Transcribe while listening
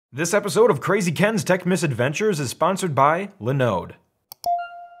This episode of Crazy Ken's Tech Misadventures is sponsored by Linode.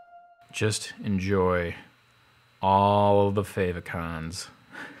 Just enjoy all of the favicons.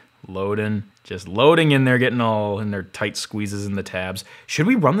 Just loading in there, getting all in their tight squeezes in the tabs. Should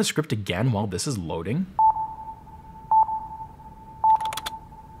we run the script again while this is loading?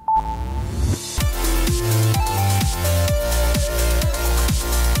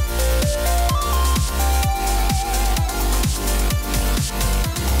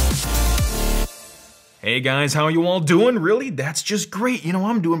 Hey guys, how are you all doing? Really? That's just great. You know,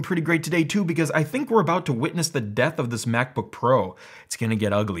 I'm doing pretty great today too because I think we're about to witness the death of this MacBook Pro. It's gonna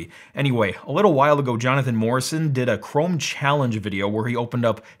get ugly. Anyway, a little while ago, Jonathan Morrison did a Chrome challenge video where he opened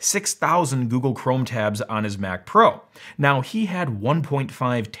up 6,000 Google Chrome tabs on his Mac Pro. Now, he had 1.5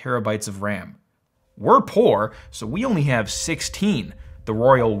 terabytes of RAM. We're poor, so we only have 16. The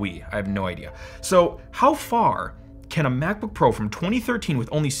royal we, I have no idea. So, how far can a MacBook Pro from 2013 with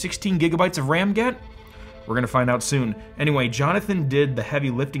only 16 gigabytes of RAM get? We're gonna find out soon. Anyway, Jonathan did the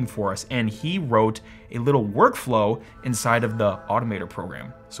heavy lifting for us and he wrote a little workflow inside of the Automator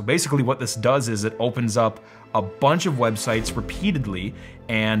program. So basically what this does is it opens up a bunch of websites repeatedly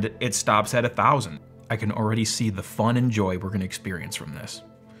and it stops at 1,000. I can already see the fun and joy we're gonna experience from this.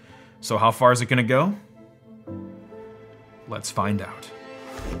 So how far is it gonna go? Let's find out.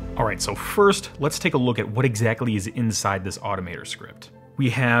 All right, so first, let's take a look at what exactly is inside this Automator script. We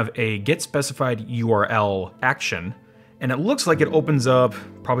have a get specified URL action, and it looks like it opens up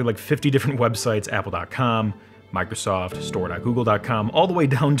probably like 50 different websites, apple.com, Microsoft, store.google.com, all the way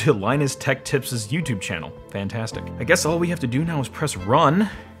down to Linus Tech Tips' YouTube channel. Fantastic. I guess all we have to do now is press run,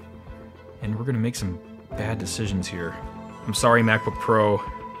 and we're gonna make some bad decisions here. I'm sorry, MacBook Pro.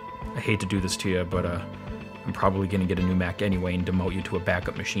 I hate to do this to you, but I'm probably gonna get a new Mac anyway and demote you to a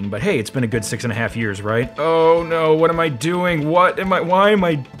backup machine, but hey, it's been a good 6.5 years, right? Oh no, what am I doing? Why am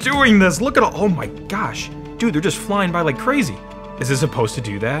I doing this? Look at all, oh my gosh. Dude, they're just flying by like crazy. Is it supposed to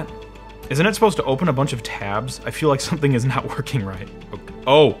do that? Isn't it supposed to open a bunch of tabs? I feel like something is not working right. Okay.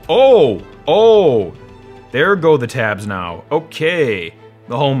 Oh, there go the tabs now. Okay.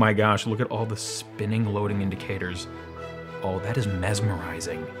 Oh my gosh, look at all the spinning loading indicators. Oh, that is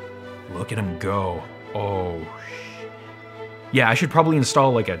mesmerizing. Look at them go. Oh, yeah, I should probably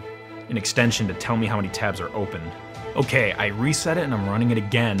install like an extension to tell me how many tabs are open. Okay, I reset it and I'm running it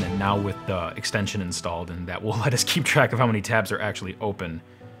again, and now with the extension installed, and that will let us keep track of how many tabs are actually open.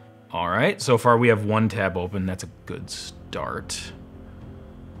 All right, so far we have 1 tab open. That's a good start.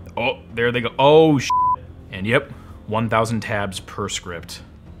 Oh, there they go. Oh, and yep, 1,000 tabs per script.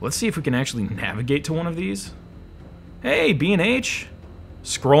 Let's see if we can actually navigate to one of these. Hey, B&H.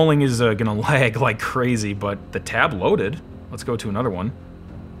 Scrolling is gonna lag like crazy, but the tab loaded. Let's go to another one.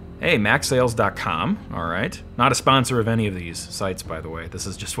 Hey, macsales.com, all right. Not a sponsor of any of these sites, by the way. This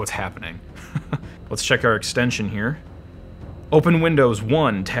is just what's happening. Let's check our extension here. Open Windows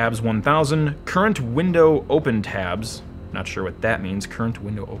 1, tabs 1000, current window open tabs. Not sure what that means, current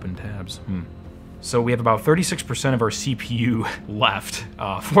window open tabs. So we have about 36% of our CPU left.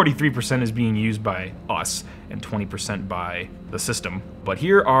 43% is being used by us and 20% by the system. But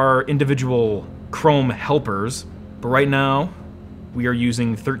here are individual Chrome helpers. But right now, we are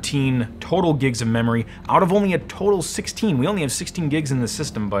using 13 total gigs of memory out of only a total 16. We only have 16 gigs in the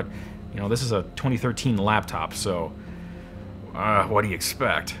system, but you know, this is a 2013 laptop, so what do you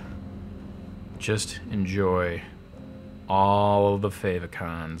expect? Just enjoy all of the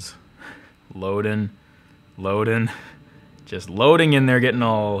favicons. Loading, just loading in there, getting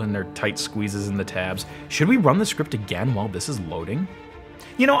all in their tight squeezes in the tabs. Should we run the script again while this is loading?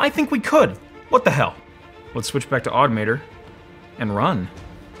 You know, I think we could. What the hell? Let's switch back to Automator and run.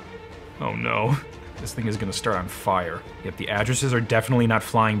 Oh no, this thing is gonna start on fire. Yep, the addresses are definitely not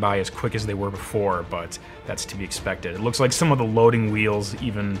flying by as quick as they were before, but that's to be expected. It looks like some of the loading wheels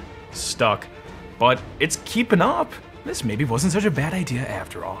even stuck, but it's keeping up. This maybe wasn't such a bad idea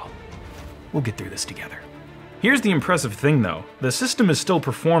after all. We'll get through this together. Here's the impressive thing though. The system is still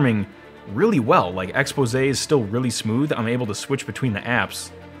performing really well. Like Expose is still really smooth. I'm able to switch between the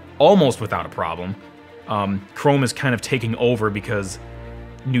apps almost without a problem. Chrome is kind of taking over because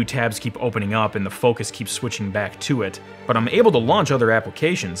new tabs keep opening up and the focus keeps switching back to it. But I'm able to launch other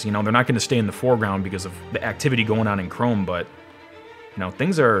applications. You know, they're not going to stay in the foreground because of the activity going on in Chrome, but you know,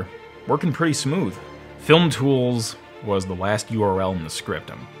 things are working pretty smooth. Film Tools was the last URL in the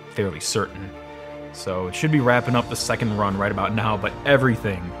script, I'm fairly certain. So it should be wrapping up the second run right about now, but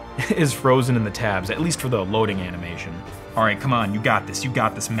everything is frozen in the tabs, at least for the loading animation. All right, come on, you got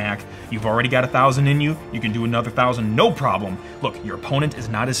this, Mac. You've already got 1,000 in you. You can do another 1,000, no problem. Look, your opponent is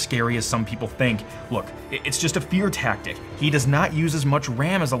not as scary as some people think. Look, it's just a fear tactic. He does not use as much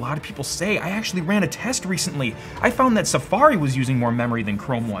RAM as a lot of people say. I actually ran a test recently. I found that Safari was using more memory than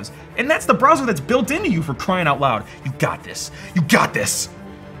Chrome was. And that's the browser that's built into you, for crying out loud. You got this, you got this.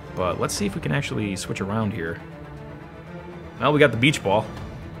 But let's see if we can actually switch around here. Well, we got the beach ball.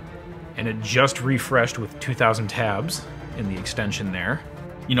 And it just refreshed with 2,000 tabs in the extension there.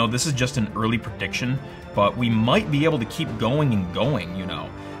 You know, this is just an early prediction, but we might be able to keep going and going, you know.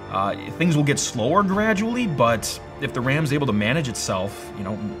 Things will get slower gradually, but if the RAM's able to manage itself, you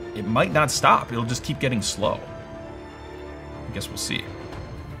know, it might not stop. It'll just keep getting slow. I guess we'll see.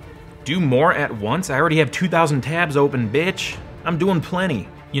 Do more at once? I already have 2,000 tabs open, bitch. I'm doing plenty.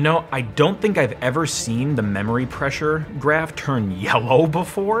 You know, I don't think I've ever seen the memory pressure graph turn yellow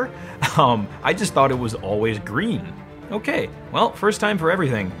before. I just thought it was always green. Okay, well, first time for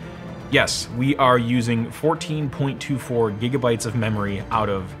everything. Yes, we are using 14.24 gigabytes of memory out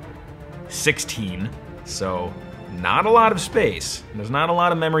of 16, so not a lot of space. There's not a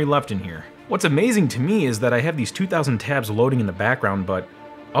lot of memory left in here. What's amazing to me is that I have these 2,000 tabs loading in the background, but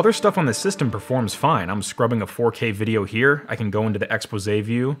other stuff on the system performs fine. I'm scrubbing a 4K video here. I can go into the expose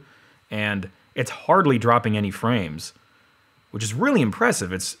view, and it's hardly dropping any frames, which is really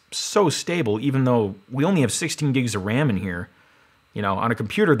impressive. It's so stable, even though we only have 16 gigs of RAM in here. You know, on a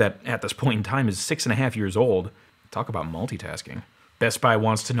computer that at this point in time is 6.5 years old. Talk about multitasking. Best Buy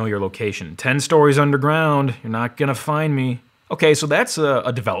wants to know your location. 10 stories underground. You're not gonna find me. Okay, so that's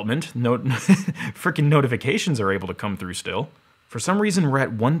a development. Freaking notifications are able to come through still. For some reason, we're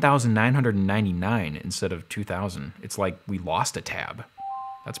at 1,999 instead of 2,000. It's like we lost a tab.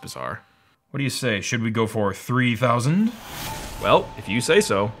 That's bizarre. What do you say? Should we go for 3,000? Well, if you say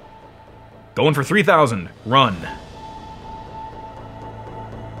so. Going for 3,000. Run.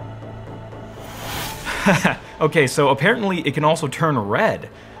 Okay, so apparently it can also turn red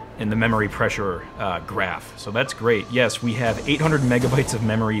in the memory pressure graph. So that's great. Yes, we have 800 megabytes of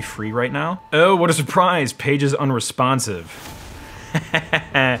memory free right now. Oh, what a surprise. Page is unresponsive.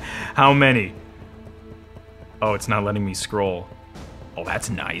 How many? Oh, it's not letting me scroll. Oh, that's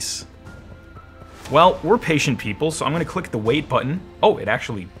nice. Well, we're patient people, so I'm gonna click the wait button. Oh, it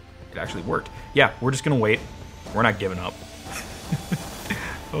actually worked. Yeah, we're just gonna wait. We're not giving up.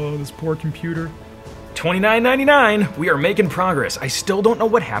 Oh, this poor computer. $29.99. We are making progress. I still don't know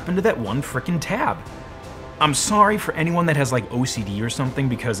what happened to that one frickin' tab. I'm sorry for anyone that has like OCD or something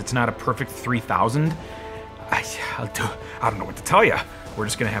because it's not a perfect 3,000. I don't know what to tell you. We're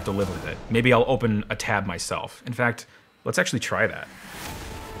just gonna have to live with it. Maybe I'll open a tab myself. In fact, let's actually try that.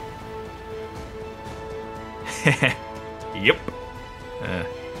 Yep.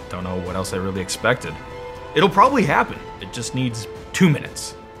 Don't know what else I really expected. It'll probably happen. It just needs 2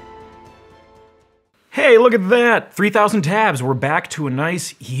 minutes. Hey, look at that! 3,000 tabs. We're back to a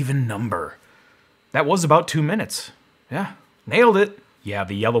nice even number. That was about 2 minutes. Yeah, nailed it. Yeah,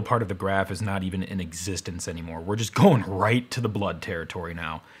 the yellow part of the graph is not even in existence anymore. We're just going right to the blood territory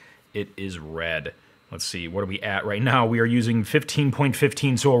now. It is red. Let's see, what are we at right now? We are using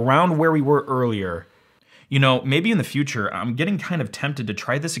 15.15, so around where we were earlier. You know, maybe in the future, I'm getting kind of tempted to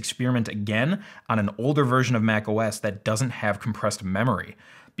try this experiment again on an older version of macOS that doesn't have compressed memory.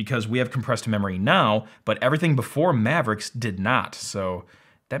 Because we have compressed memory now, but everything before Mavericks did not, so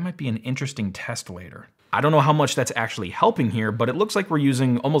that might be an interesting test later. I don't know how much that's actually helping here, but it looks like we're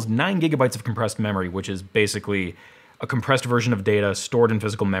using almost 9 gigabytes of compressed memory, which is basically a compressed version of data stored in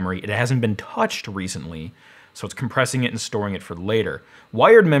physical memory. It hasn't been touched recently, so it's compressing it and storing it for later.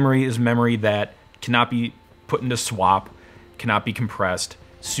 Wired memory is memory that cannot be put into swap, cannot be compressed,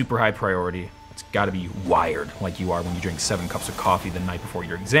 super high priority. It's gotta be wired like you are when you drink 7 cups of coffee the night before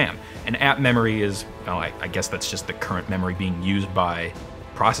your exam. And app memory is, well, I guess that's just the current memory being used by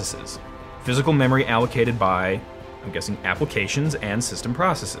processes. Physical memory allocated by, I'm guessing, applications and system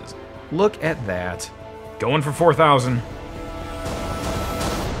processes. Look at that. Going for 4,000.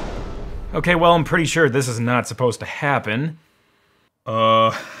 Okay, well, I'm pretty sure this is not supposed to happen.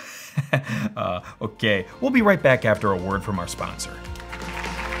 Okay, we'll be right back after a word from our sponsor.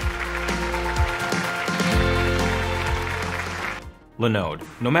 Linode.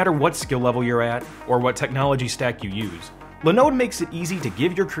 No matter what skill level you're at, or what technology stack you use, Linode makes it easy to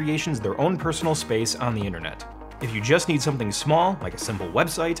give your creations their own personal space on the internet. If you just need something small, like a simple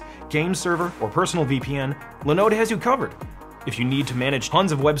website, game server, or personal VPN, Linode has you covered. If you need to manage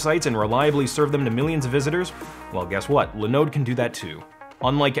tons of websites and reliably serve them to millions of visitors, well, guess what? Linode can do that too.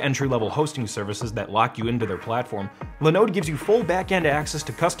 Unlike entry-level hosting services that lock you into their platform, Linode gives you full back-end access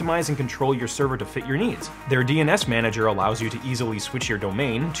to customize and control your server to fit your needs. Their DNS manager allows you to easily switch your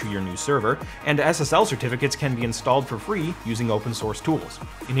domain to your new server, and SSL certificates can be installed for free using open source tools.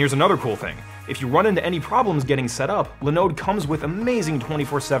 And here's another cool thing. If you run into any problems getting set up, Linode comes with amazing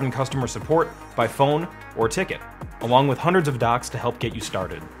 24/7 customer support by phone or ticket, along with hundreds of docs to help get you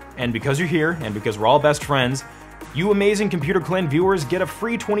started. And because you're here, and because we're all best friends, you amazing Computer Clan viewers get a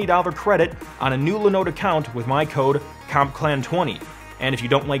free $20 credit on a new Linode account with my code CompClan20. And if you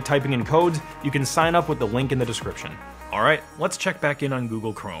don't like typing in codes, you can sign up with the link in the description. All right, let's check back in on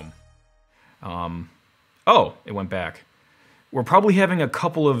Google Chrome. Oh, it went back. We're probably having a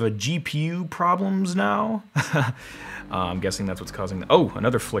couple of GPU problems now. I'm guessing that's what's causing that. Oh,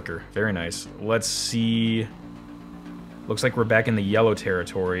 another flicker. Very nice. Let's see. Looks like we're back in the yellow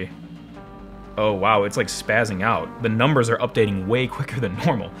territory. Oh, wow, it's like spazzing out. The numbers are updating way quicker than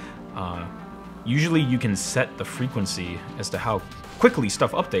normal. Usually you can set the frequency as to how quickly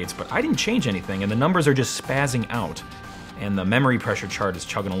stuff updates, but I didn't change anything, and the numbers are just spazzing out. And the memory pressure chart is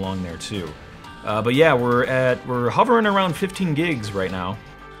chugging along there too. But yeah, we're hovering around 15 gigs right now.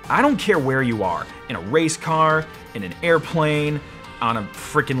 I don't care where you are, in a race car, in an airplane, on a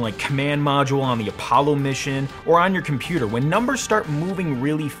freaking like command module on the Apollo mission, or on your computer. When numbers start moving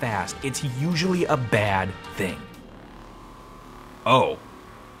really fast, it's usually a bad thing. Oh.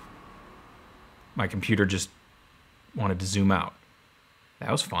 My computer just wanted to zoom out.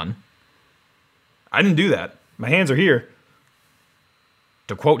 That was fun. I didn't do that. My hands are here.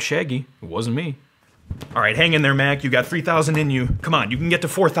 To quote Shaggy, it wasn't me. All right, hang in there, Mac. You got 3,000 in you. Come on, you can get to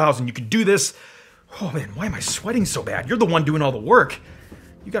 4,000. You can do this. Oh man, why am I sweating so bad? You're the one doing all the work.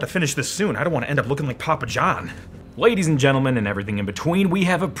 You gotta finish this soon. I don't want to end up looking like Papa John. Ladies and gentlemen, and everything in between, we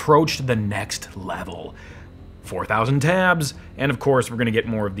have approached the next level. 4,000 tabs, and of course, we're gonna get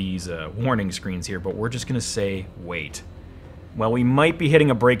more of these warning screens here, but we're just gonna say, wait. Well, we might be hitting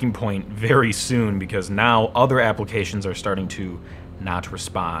a breaking point very soon because now other applications are starting to not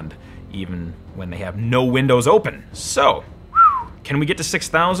respond, even when they have no windows open. So, can we get to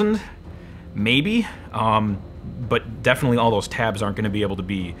 6,000? Maybe, but definitely all those tabs aren't going to be able to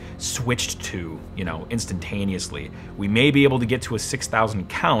be switched to, you know, instantaneously. We may be able to get to a 6,000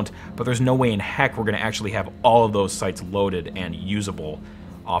 count, but there's no way in heck we're going to actually have all of those sites loaded and usable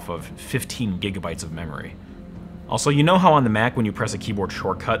off of 15 gigabytes of memory. Also, you know how on the Mac when you press a keyboard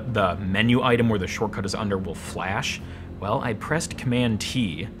shortcut, the menu item where the shortcut is under will flash? Well, I pressed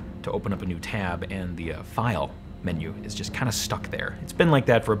Command-T to open up a new tab, and the file menu is just kind of stuck there. It's been like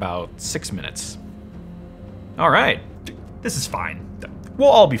that for about 6 minutes. All right, this is fine. We'll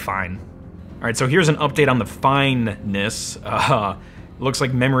all be fine. All right, so here's an update on the fineness. Looks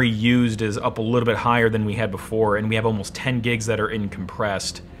like memory used is up a little bit higher than we had before, and we have almost 10 gigs that are in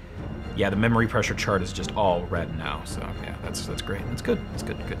compressed. Yeah, the memory pressure chart is just all red now, so yeah, that's great. That's good. That's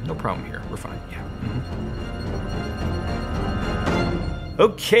good. Good. No problem here. We're fine. Yeah.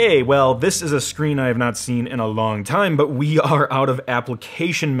 Okay, well, this is a screen I have not seen in a long time, but we are out of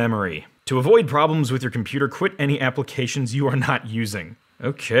application memory. To avoid problems with your computer, quit any applications you are not using.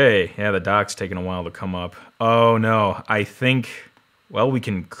 Okay, yeah, the doc's taking a while to come up. Oh no, I think, well, we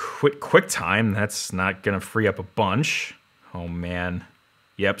can quit QuickTime. That's not gonna free up a bunch. Oh man.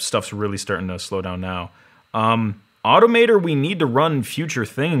 Yep, stuff's really starting to slow down now. Automator, we need to run future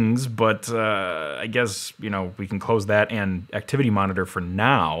things, but I guess, you know, we can close that and Activity Monitor for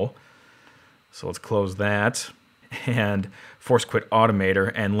now. So let's close that and force quit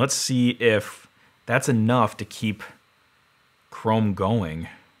Automator, and let's see if that's enough to keep Chrome going.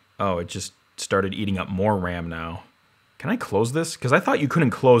 Oh, it just started eating up more RAM now. Can I close this? Because I thought you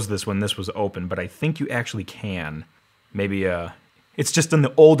couldn't close this when this was open, but I think you actually can. Maybe, it's just in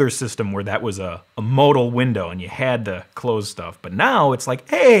the older system where that was a modal window and you had to close stuff. But now it's like,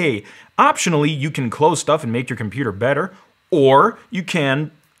 hey, optionally you can close stuff and make your computer better, or you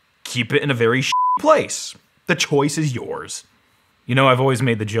can keep it in a very place. The choice is yours. You know, I've always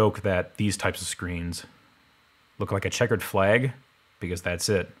made the joke that these types of screens look like a checkered flag because that's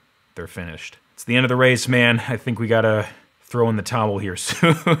it. They're finished. It's the end of the race, man. I think we gotta throw in the towel here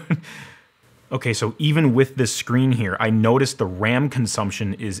soon. Okay, so even with this screen here, I noticed the RAM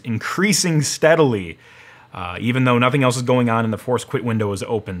consumption is increasing steadily, even though nothing else is going on and the force quit window is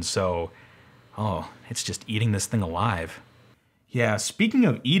open, so, oh, it's just eating this thing alive. Yeah, speaking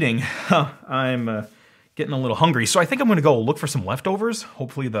of eating, I'm getting a little hungry, so I think I'm gonna go look for some leftovers.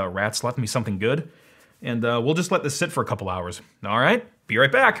 Hopefully the rats left me something good, and we'll just let this sit for a couple hours. All right, be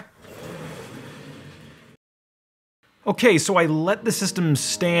right back. Okay, so I let the system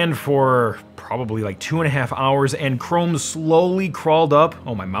stand for probably like 2.5 hours and Chrome slowly crawled up.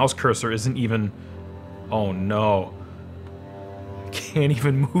 Oh, my mouse cursor isn't even, oh no. Can't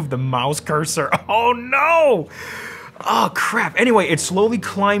even move the mouse cursor. Oh no! Oh crap. Anyway, it slowly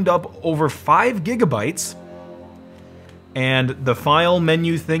climbed up over 5 gigabytes. And the file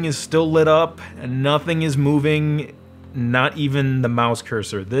menu thing is still lit up and nothing is moving, not even the mouse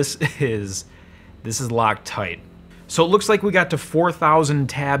cursor. This is locked tight. So it looks like we got to 4,000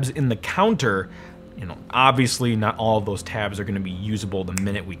 tabs in the counter. You know, obviously not all of those tabs are gonna be usable the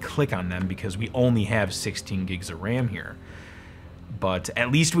minute we click on them because we only have 16 gigs of RAM here. But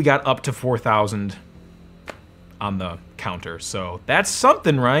at least we got up to 4,000 on the counter. So that's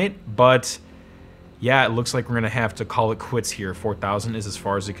something, right? But yeah, it looks like we're gonna have to call it quits here. 4,000 is as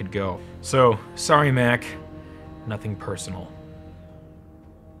far as it could go. So, sorry Mac, nothing personal.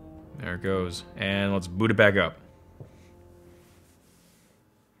 There it goes. And let's boot it back up.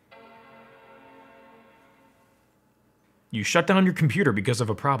 You shut down your computer because of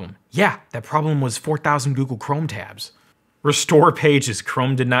a problem. Yeah, that problem was 4,000 Google Chrome tabs. Restore pages,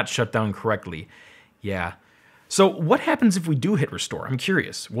 Chrome did not shut down correctly. Yeah. So what happens if we do hit restore? I'm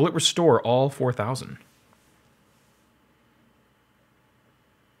curious. Will it restore all 4,000?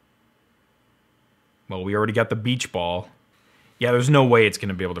 Well, we already got the beach ball. Yeah, there's no way it's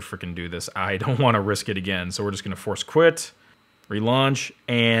gonna be able to frickin' do this. I don't wanna risk it again, so we're just gonna force quit, relaunch,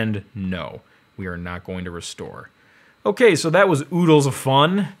 and no, we are not going to restore. Okay, so that was oodles of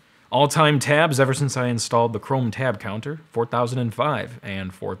fun. All-time tabs ever since I installed the Chrome tab counter, 4,005,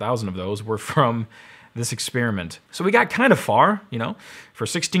 and 4,000 of those were from this experiment. So we got kind of far, you know, for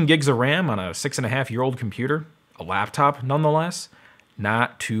 16 gigs of RAM on a 6.5-year-old computer, a laptop nonetheless,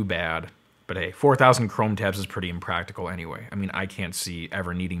 not too bad. But hey, 4,000 Chrome tabs is pretty impractical anyway. I mean, I can't see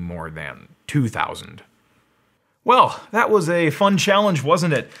ever needing more than 2,000. Well, that was a fun challenge,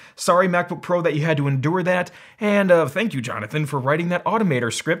 wasn't it? Sorry, MacBook Pro, that you had to endure that, and thank you, Jonathan, for writing that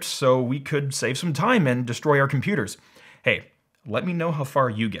automator script so we could save some time and destroy our computers. Hey, let me know how far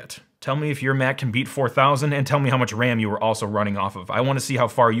you get. Tell me if your Mac can beat 4,000, and tell me how much RAM you were also running off of. I want to see how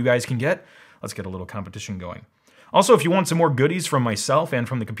far you guys can get. Let's get a little competition going. Also, if you want some more goodies from myself and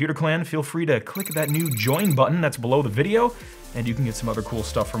from the Computer Clan, feel free to click that new join button that's below the video, and you can get some other cool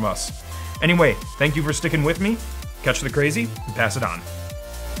stuff from us. Anyway, thank you for sticking with me. Catch the crazy and pass it on.